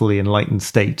wonderfully enlightened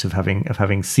state of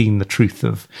having seen the truth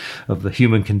of the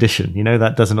human condition.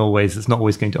 That it's not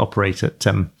always going to operate at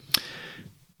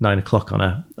 9 o'clock on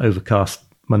a overcast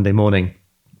Monday morning.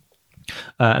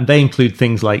 And they include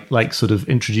things like sort of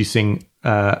introducing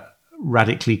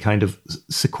radically kind of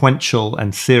sequential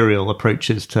and serial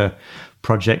approaches to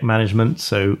project management.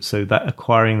 So that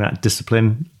acquiring that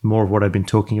discipline, more of what I've been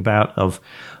talking about, of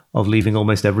leaving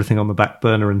almost everything on the back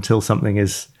burner until something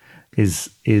is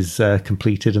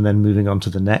completed and then moving on to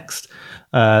the next.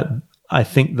 I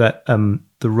think that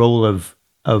the role of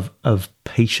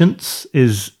patience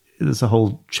there's a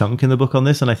whole chunk in the book on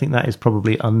this, and I think that is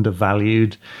probably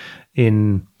undervalued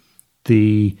in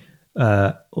the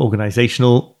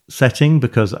organizational setting,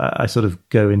 because I sort of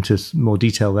go into more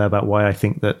detail there about why I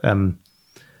think that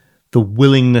the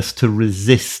willingness to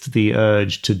resist the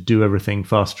urge to do everything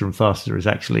faster and faster is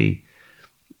actually,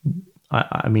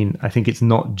 I think it's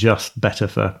not just better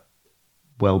for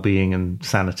well-being and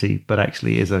sanity, but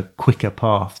actually is a quicker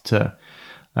path to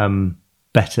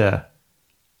better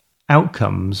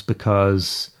outcomes,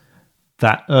 because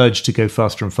that urge to go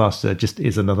faster and faster just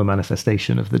is another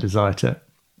manifestation of the desire to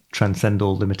transcend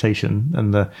all limitation,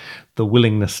 and the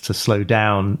willingness to slow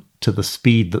down to the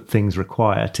speed that things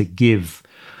require to give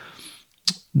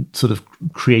sort of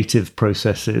creative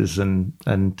processes and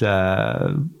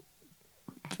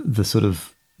the sort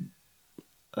of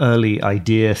early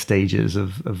idea stages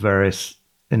of various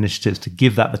initiatives, to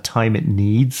give that the time it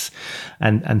needs,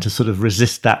 and to sort of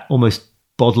resist that almost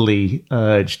bodily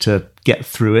urge to get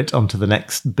through it onto the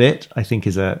next bit, I think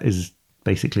is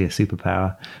basically a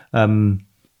superpower.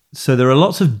 So there are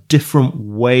lots of different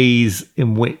ways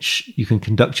in which you can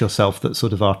conduct yourself that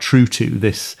sort of are true to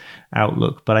this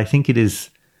outlook. But I think it is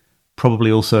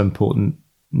probably also important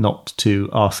not to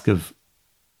ask of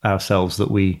ourselves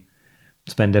that we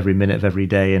spend every minute of every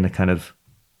day in a kind of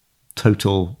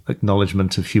total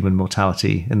acknowledgement of human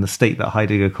mortality, in the state that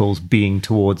Heidegger calls being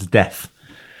towards death.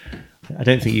 I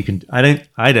don't think you can, I don't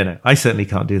know. I certainly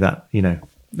can't do that,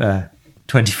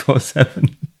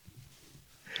 24/7.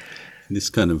 This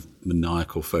kind of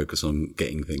maniacal focus on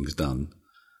getting things done.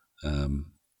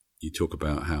 You talk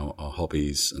about how our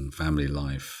hobbies and family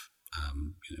life,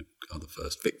 are the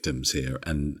first victims here,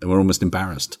 and we're almost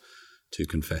embarrassed to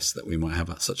confess that we might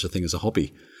have such a thing as a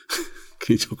hobby.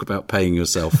 Can you talk about paying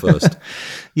yourself first?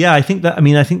 Yeah, I think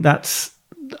that's,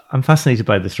 I'm fascinated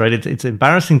by this, right? It's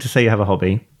embarrassing to say you have a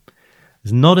hobby.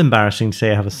 It's not embarrassing to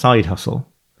say I have a side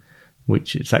hustle,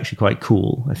 which it's actually quite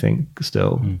cool, I think,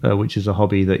 still, which is a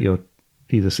hobby that you're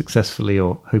either successfully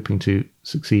or hoping to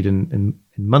succeed in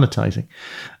monetizing.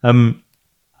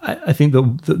 I think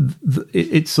that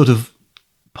it's sort of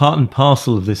part and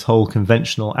parcel of this whole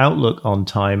conventional outlook on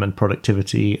time and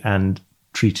productivity and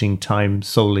treating time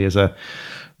solely as a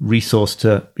resource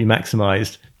to be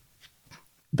maximized,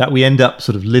 that we end up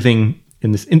sort of living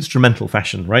in this instrumental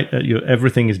fashion, right?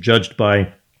 Everything is judged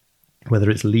by whether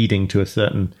it's leading to a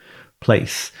certain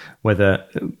place, whether,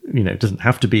 it doesn't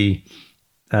have to be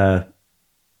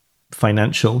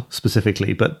financial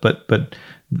specifically, but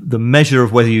the measure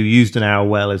of whether you used an hour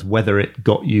well is whether it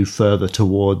got you further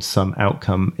towards some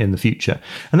outcome in the future.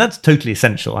 And that's totally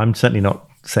essential. I'm certainly not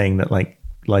saying that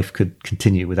life could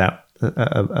continue without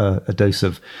a dose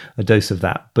of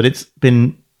that, but it's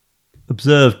been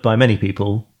observed by many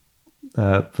people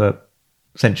for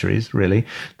centuries, really,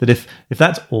 that if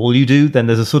that's all you do, then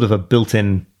there's a sort of a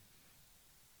built-in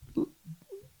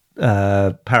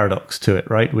paradox to it,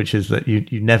 right? Which is that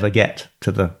you never get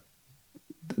to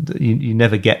you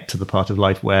never get to the part of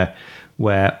life where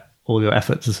all your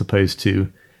efforts are supposed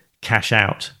to cash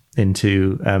out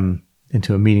into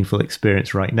a meaningful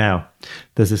experience right now.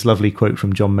 There's this lovely quote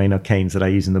from John Maynard Keynes that I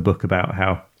use in the book about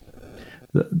how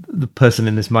the person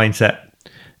in this mindset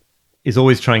is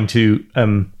always trying to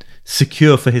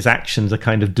secure for his actions a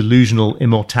kind of delusional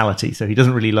immortality. So he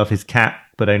doesn't really love his cat,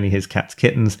 but only his cat's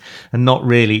kittens, and not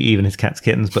really even his cat's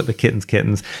kittens, but the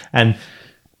kittens. And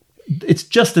it's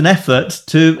just an effort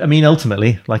to,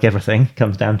 ultimately, like everything,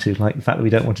 comes down to the fact that we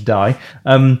don't want to die.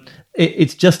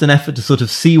 It's just an effort to sort of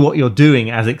see what you're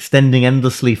doing as extending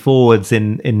endlessly forwards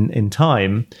in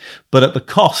time, but at the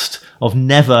cost of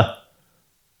never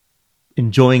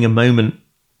enjoying a moment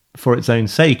for its own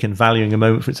sake and valuing a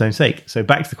moment for its own sake. So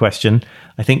back to the question,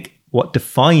 I think what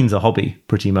defines a hobby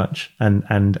pretty much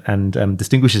and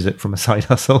distinguishes it from a side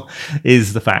hustle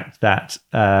is the fact that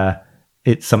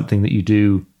it's something that you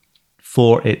do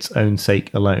for its own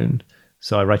sake alone.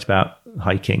 So I write about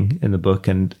hiking in the book,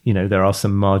 and there are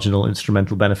some marginal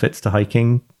instrumental benefits to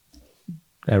hiking,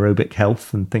 aerobic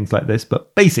health and things like this,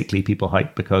 but basically people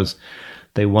hike because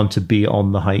they want to be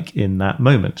on the hike in that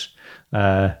moment.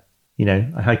 I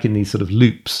hike in these sort of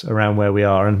loops around where we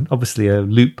are, and obviously a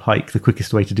loop hike, the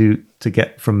quickest way to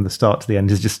get from the start to the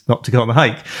end is just not to go on the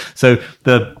hike. So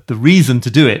the reason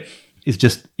to do it is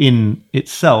just in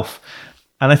itself.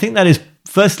 And I think that is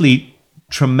firstly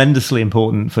tremendously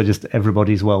important for just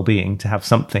everybody's well-being, to have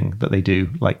something that they do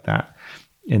like that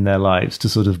in their lives, to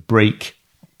sort of break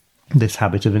this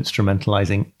habit of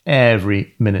instrumentalizing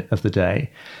every minute of the day.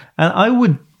 And I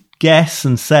would guess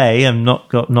and say, I'm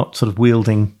not sort of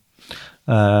wielding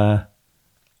peer-reviewed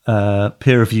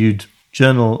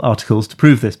journal articles to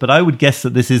prove this, but I would guess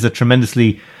that this is a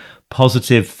tremendously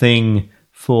positive thing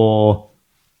for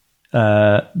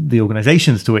the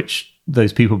organizations to which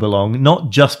those people belong, not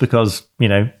just because,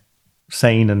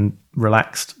 sane and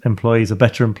relaxed employees are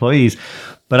better employees,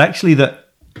 but actually that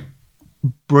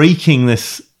breaking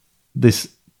this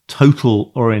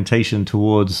total orientation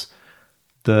towards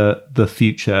the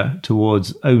future,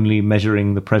 towards only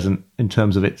measuring the present in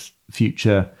terms of its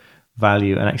future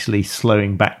value, and actually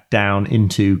slowing back down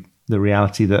into the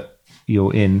reality that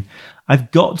you're in.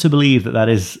 I've got to believe that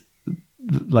is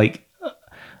like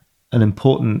an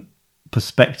important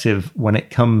perspective when it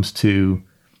comes to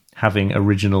having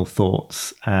original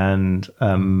thoughts and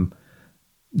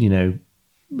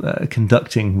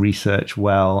conducting research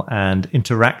well and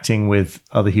interacting with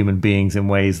other human beings in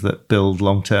ways that build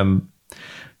long-term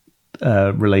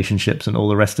relationships and all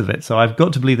the rest of it. So I've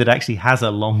got to believe that it actually has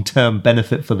a long-term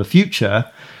benefit for the future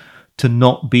to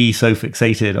not be so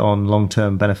fixated on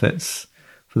long-term benefits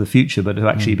for the future, but to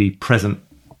actually be present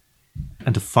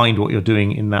and to find what you're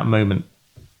doing in that moment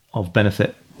of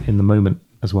benefit in the moment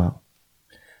as well.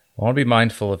 I want to be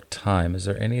mindful of time. Is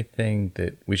there anything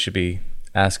that we should be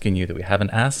asking you that we haven't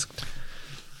asked?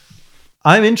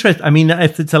 I'm interested. I mean,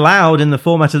 if it's allowed in the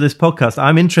format of this podcast,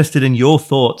 I'm interested in your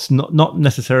thoughts, not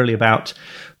necessarily about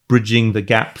bridging the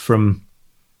gap from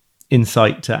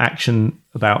insight to action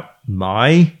about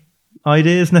my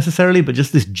ideas necessarily, but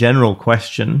just this general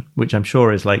question, which I'm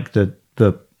sure is like the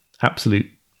absolute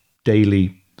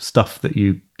daily stuff that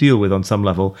you deal with on some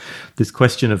level. This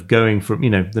question of going from,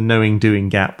 the knowing doing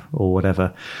gap or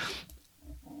whatever.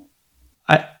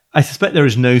 I suspect there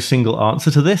is no single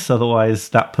answer to this. Otherwise,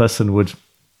 that person would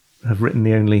have written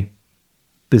the only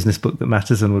business book that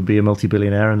matters and would be a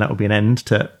multi-billionaire, and that would be an end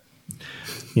to,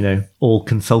 all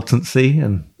consultancy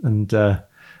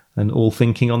and all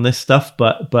thinking on this stuff.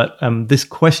 But this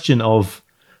question of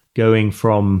going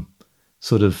from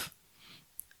sort of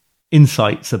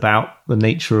insights about the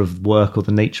nature of work or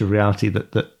the nature of reality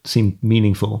that seem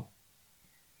meaningful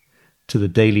to the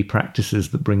daily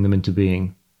practices that bring them into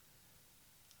being.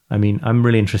 I mean, I'm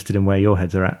really interested in where your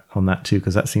heads are at on that too,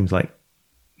 because that seems like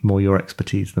more your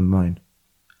expertise than mine.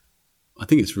 I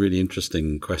think it's a really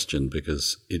interesting question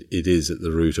because it is at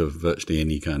the root of virtually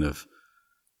any kind of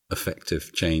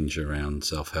effective change around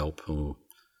self-help or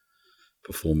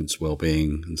performance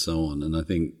well-being and so on. And I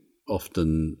think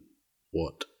often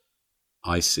what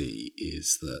I see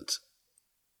is that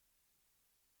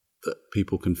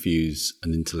people confuse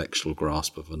an intellectual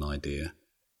grasp of an idea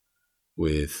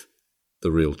with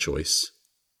the real choice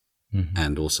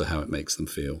and also how it makes them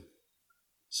feel.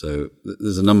 So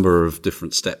there's a number of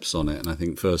different steps on it. And I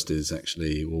think first is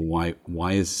actually, well,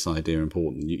 why is this idea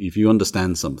important? If you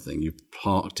understand something, you've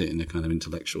parked it in a kind of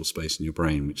intellectual space in your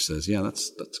brain, which says, yeah,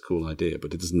 that's a cool idea,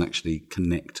 but it doesn't actually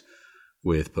connect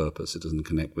with purpose. It doesn't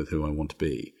connect with who I want to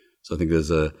be. So I think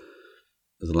there's a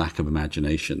lack of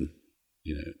imagination,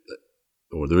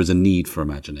 or there is a need for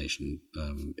imagination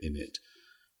in it.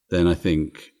 Then I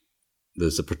think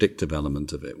there's a predictive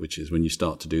element of it, which is when you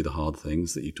start to do the hard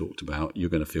things that you talked about, you're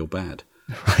going to feel bad.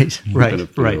 Right.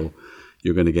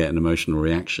 You're going to get an emotional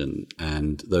reaction,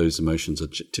 and those emotions are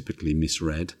typically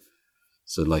misread.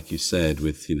 So, like you said,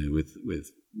 with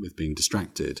being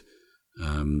distracted,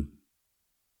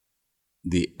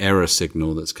 the error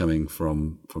signal that's coming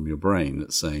from your brain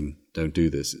that's saying, "Don't do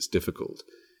this; it's difficult,"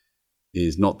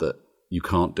 is not that you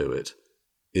can't do it;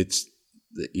 it's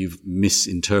that you've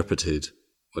misinterpreted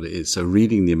what it is. So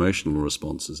reading the emotional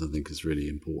responses, I think, is really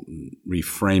important,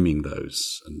 reframing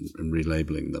those and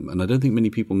relabeling them. And I don't think many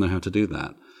people know how to do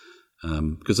that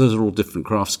because those are all different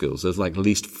craft skills. There's like at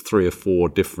least 3 or 4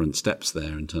 different steps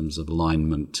there in terms of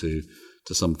alignment to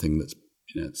to something that's,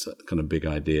 it's a kind of big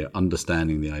idea,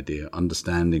 understanding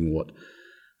what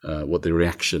the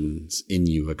reactions in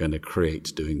you are going to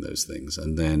create doing those things,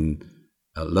 and then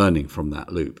learning from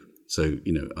that loop. So,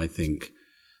 I think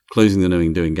closing the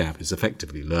knowing doing gap is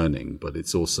effectively learning, but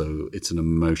it's an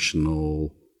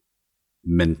emotional,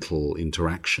 mental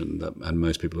interaction and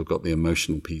most people have got the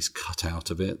emotional piece cut out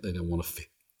of it. They don't want to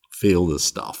feel the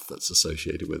stuff that's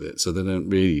associated with it. So they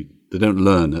don't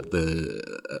learn at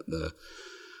the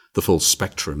full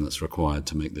spectrum that's required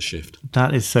to make the shift.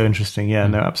 That is so interesting. Yeah,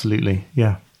 no, absolutely.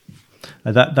 Yeah.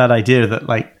 That idea that,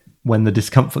 like, when the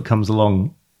discomfort comes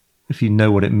along, if you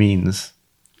know what it means,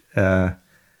 I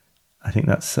think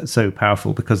that's so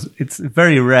powerful, because it's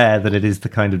very rare that it is the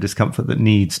kind of discomfort that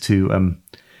needs to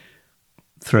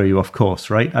throw you off course,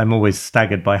 right? I'm always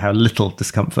staggered by how little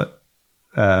discomfort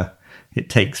it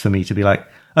takes for me to be like,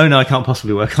 oh no, I can't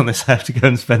possibly work on this. I have to go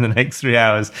and spend the next 3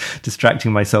 hours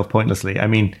distracting myself pointlessly. I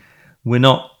mean, it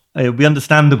would be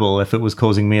understandable if it was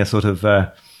causing me a sort of,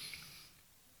 an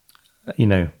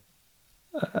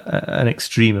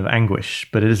extreme of anguish,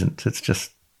 but it isn't. It's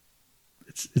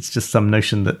just some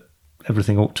notion that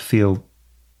everything ought to feel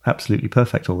absolutely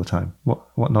perfect all the time.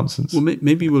 What nonsense. Well,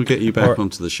 maybe we'll get you back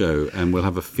onto the show and we'll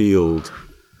have a field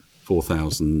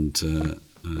 4,000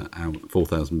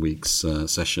 weeks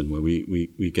session where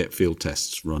we get field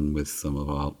tests run with some of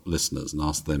our listeners and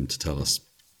ask them to tell us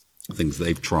things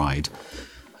they've tried.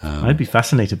 I'd be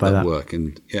fascinated by that work,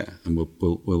 and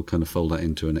we'll kind of fold that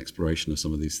into an exploration of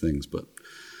some of these things. But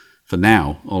for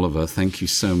now, Oliver, thank you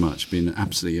so much. It's been an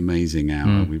absolutely amazing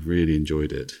hour. We've really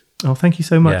enjoyed it. Oh, thank you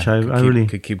so much. I really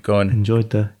could keep going. Enjoyed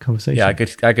the conversation. Yeah, I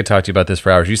could talk to you about this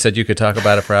for hours. You said you could talk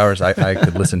about it for hours. I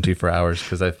could listen to you for hours,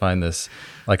 because I find this,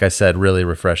 like I said, really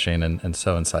refreshing and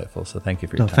so insightful. So thank you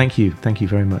for your time. Thank you. Thank you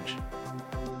very much.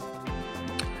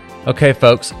 Okay,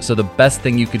 folks. So the best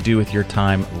thing you could do with your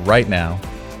time right now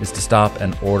is to stop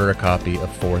and order a copy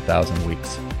of 4,000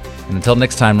 Weeks. And until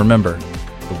next time, remember,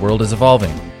 the world is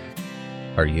evolving.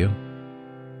 Are you?